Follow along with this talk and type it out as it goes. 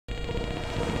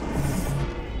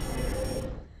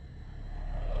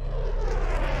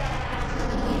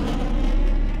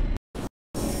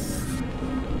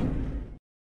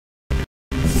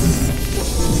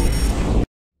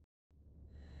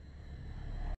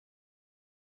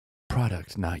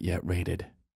Product not yet rated.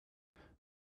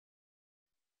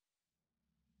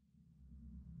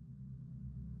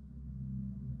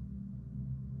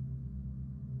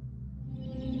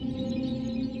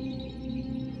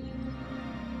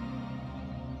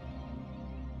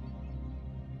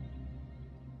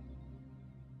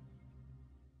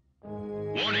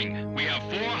 Warning, we have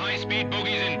 4 high-speed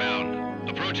bogies inbound.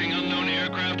 Approaching unknown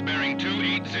aircraft bearing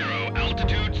 280,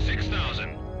 altitude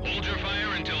 6,000. Hold your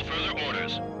fire until further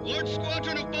orders. Large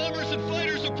squadron of bombers and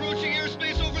fighters approaching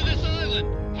airspace over this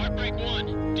island. Heartbreak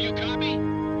 1, do you copy?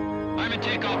 I'm in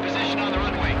takeoff position on the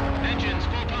runway. Engines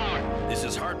full power. This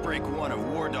is Heartbreak 1 of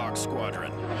War Dog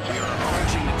Squadron. We are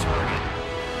approaching the target.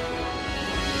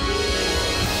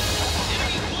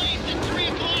 Enemy planes at 3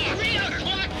 o'clock! 3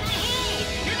 o'clock for who?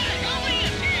 Who the hell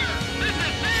is here? This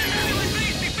is San Island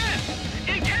base defense.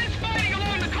 Intense fighting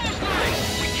along the coastline.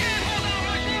 We can't hold out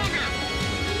much longer.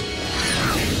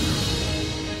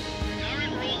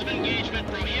 Current rules of engagement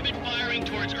prohibit firing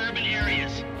towards urban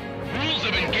areas. Rules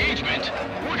of engagement?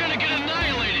 We're gonna get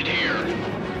annihilated here.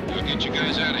 I'll get you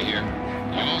guys out of here.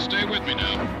 You all stay with me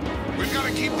now. We've got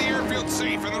to keep the airfield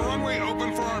safe and the runway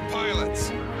open for our pilots.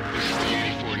 This is the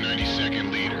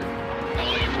 8492nd leader.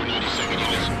 All 8492nd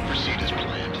units proceed as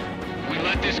planned. We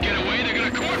let this get away, they're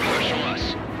gonna court-martial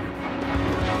us.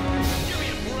 Give me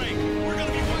a break. We're going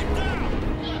to be wiped out.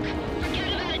 Look, we're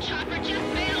getting on a chopper, just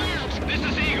bail out. This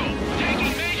is Eagle,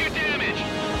 taking major damage.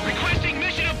 Requesting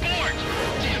mission abort.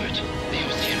 Damn it.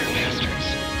 Those Tanner bastards.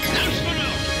 Launch them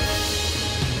out!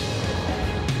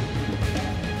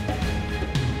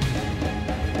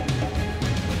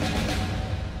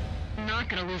 Not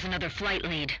gonna lose another flight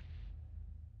lead.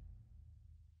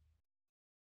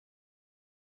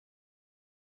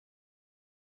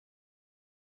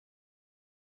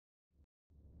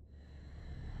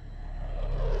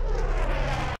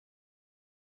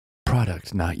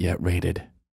 Product not yet rated.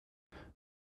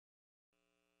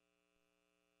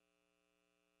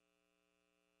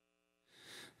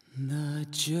 The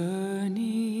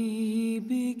journey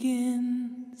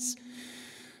begins,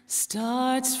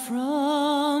 starts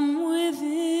from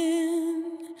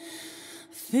within.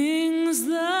 Things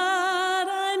that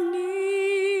I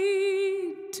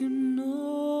need to know.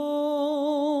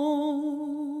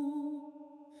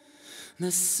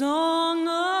 The song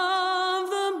of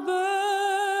the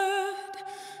bird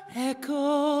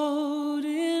echoed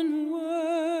in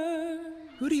words.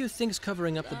 Who do you think's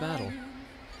covering up the battle?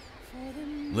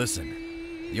 Listen,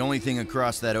 the only thing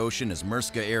across that ocean is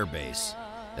Murska Air Base.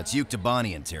 That's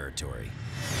Yuktobanian territory.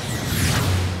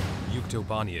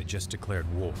 Yuktobania just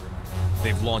declared war.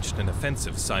 They've launched an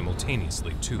offensive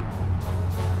simultaneously, too.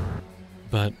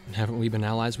 But haven't we been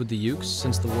allies with the Ukes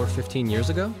since the war 15 years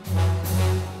ago?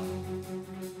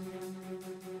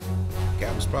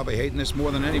 Captain's probably hating this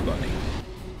more than anybody.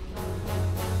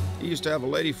 He used to have a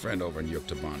lady friend over in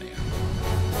Yuktobania.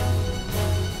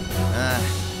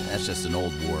 That's just an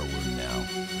old war wound now.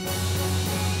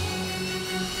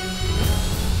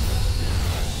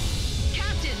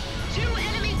 Captain, 2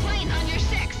 enemy planes on your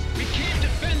 6. We can't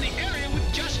defend the area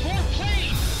with just 4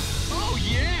 planes! Oh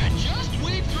yeah, just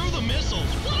wade through the missiles!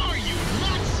 What are you,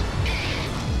 nuts?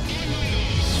 On my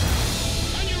nose!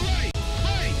 On your right!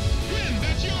 Hey! Grim,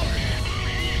 that's yours!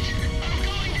 I'm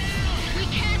going down! We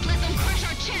can't let them crush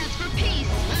our chance for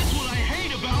peace. That's what I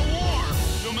hate about war!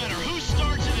 No matter who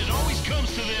starts it, it always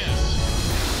comes to this!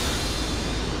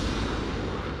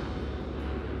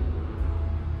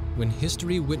 When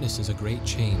history witnesses a great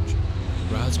change,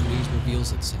 Razgriz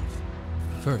reveals itself,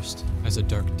 first as a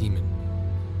dark demon.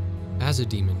 As a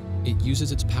demon, it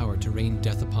uses its power to rain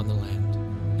death upon the land,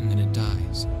 and then it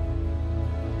dies.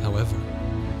 However,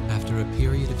 after a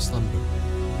period of slumber,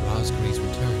 Razgriz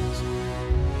returns.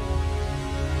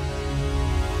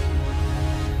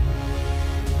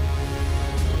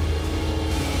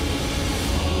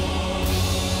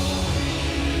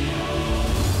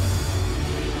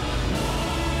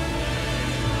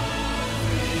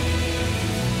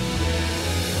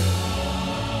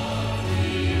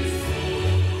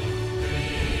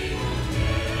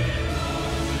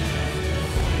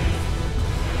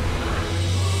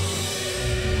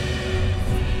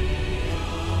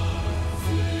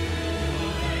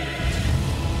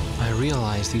 I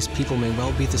realized these people may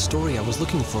well be the story I was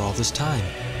looking for all this time.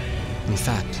 In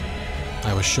fact,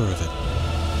 I was sure of it.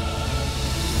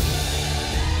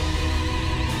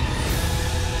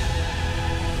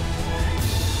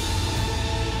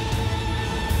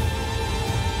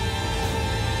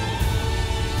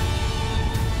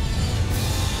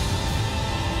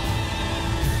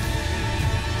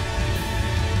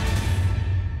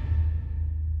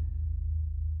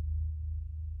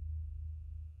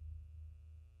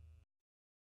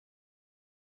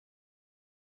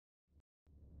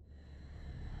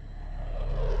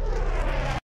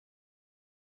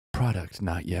 Product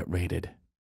not yet rated.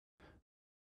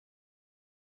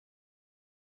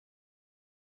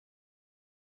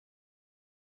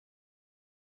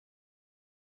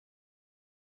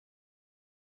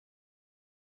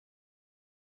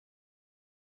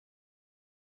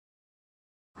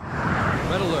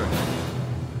 Red alert.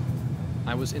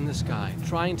 I was in the sky,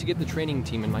 trying to get the training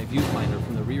team in my viewfinder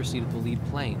from the rear seat of the lead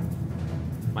plane.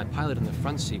 My pilot in the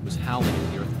front seat was howling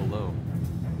at the earth below.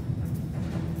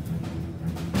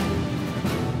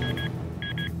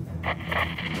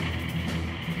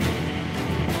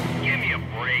 Give me a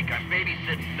break. I'm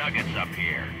babysitting nuggets up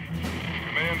here.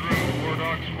 Command room, War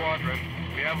Dog Squadron.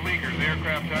 We have leakers,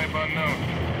 aircraft type unknown.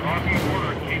 Crossing the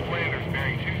border at Cape Landers,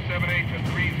 bearing 278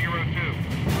 to 302.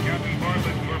 Captain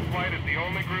Bartlett, your flight is the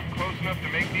only group close enough to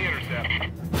make the intercept.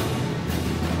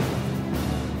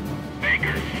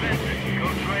 Baker, Benson, go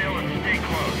trail and stay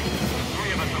close. The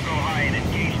three of us will go high and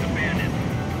engage the bandits.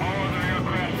 All other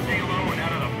aircraft stay low and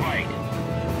out of the fight.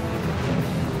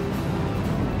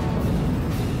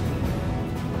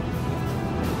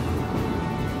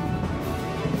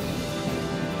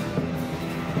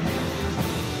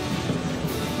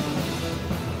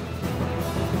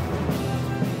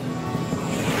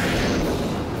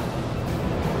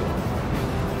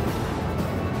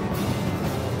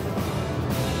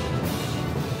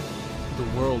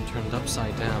 The world turned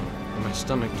upside down, and my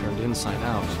stomach turned inside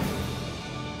out.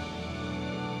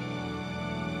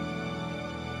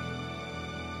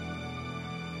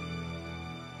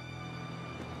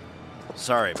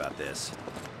 Sorry about this.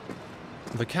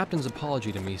 The captain's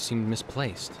apology to me seemed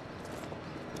misplaced.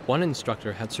 One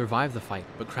instructor had survived the fight,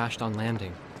 but crashed on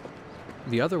landing.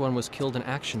 The other one was killed in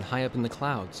action high up in the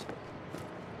clouds.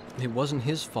 It wasn't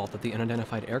his fault that the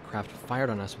unidentified aircraft fired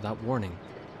on us without warning.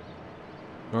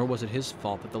 Nor was it his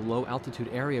fault that the low-altitude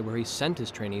area where he sent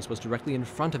his trainees was directly in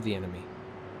front of the enemy.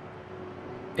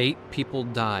 8 people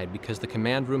died because the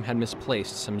command room had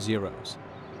misplaced some zeros.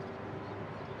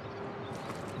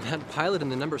 That pilot in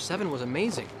the number 7 was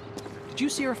amazing. Did you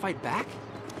see her fight back?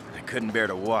 I couldn't bear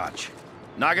to watch.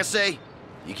 Nagase,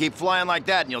 you keep flying like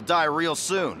that and you'll die real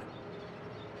soon.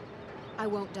 I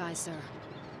won't die, sir.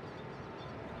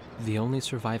 The only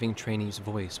surviving trainee's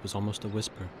voice was almost a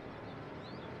whisper.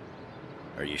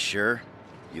 Are you sure?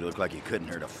 You look like you couldn't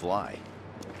hurt a fly.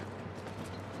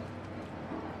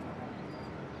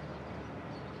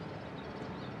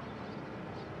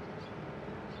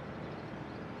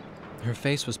 Her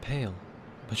face was pale,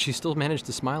 but she still managed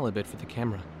to smile a bit for the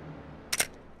camera.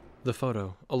 The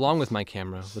photo, along with my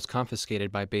camera, was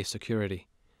confiscated by base security.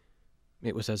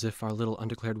 It was as if our little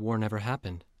undeclared war never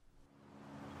happened.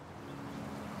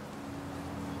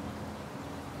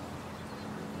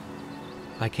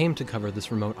 I came to cover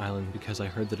this remote island because I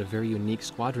heard that a very unique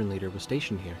squadron leader was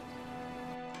stationed here.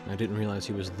 I didn't realize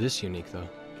he was this unique, though.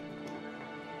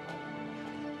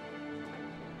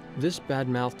 This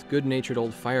bad-mouthed, good-natured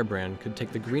old firebrand could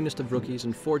take the greenest of rookies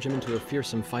and forge him into a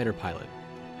fearsome fighter pilot.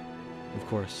 Of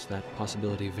course, that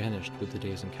possibility vanished with the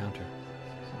day's encounter.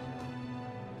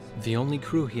 The only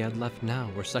crew he had left now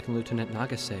were Second Lieutenant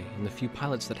Nagase and the few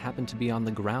pilots that happened to be on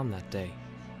the ground that day.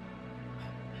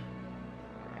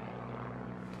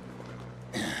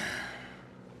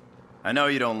 I know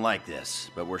you don't like this,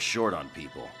 but we're short on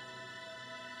people.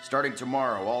 Starting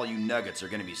tomorrow, all you nuggets are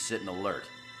gonna be sitting alert.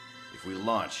 If we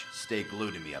launch, stay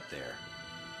glued to me up there.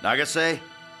 Nagase?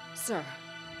 Sir.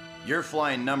 You're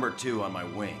flying number 2 on my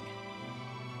wing.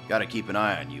 Gotta keep an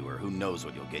eye on you, or who knows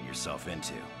what you'll get yourself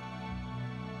into.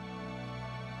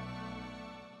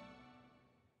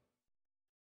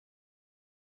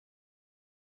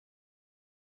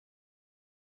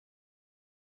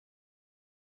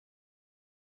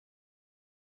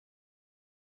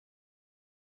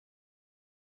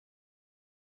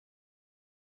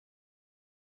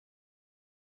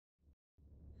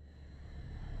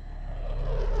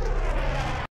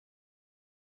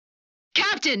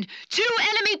 Captain, 2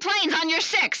 enemy planes on your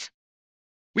 6!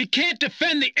 We can't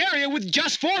defend the area with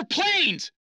just 4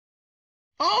 planes!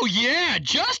 Oh yeah,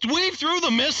 just weave through the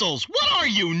missiles! What are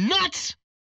you, nuts?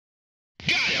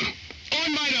 Got him!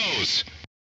 On my nose!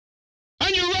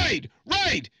 On your right!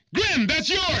 Right! Grim, that's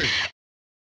yours!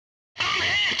 I'm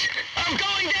hit! I'm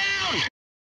going down!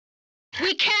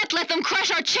 We can't let them crush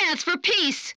our chance for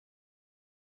peace!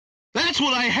 That's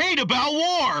what I hate about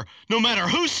war! No matter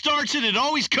who starts it, it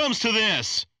always comes to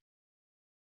this!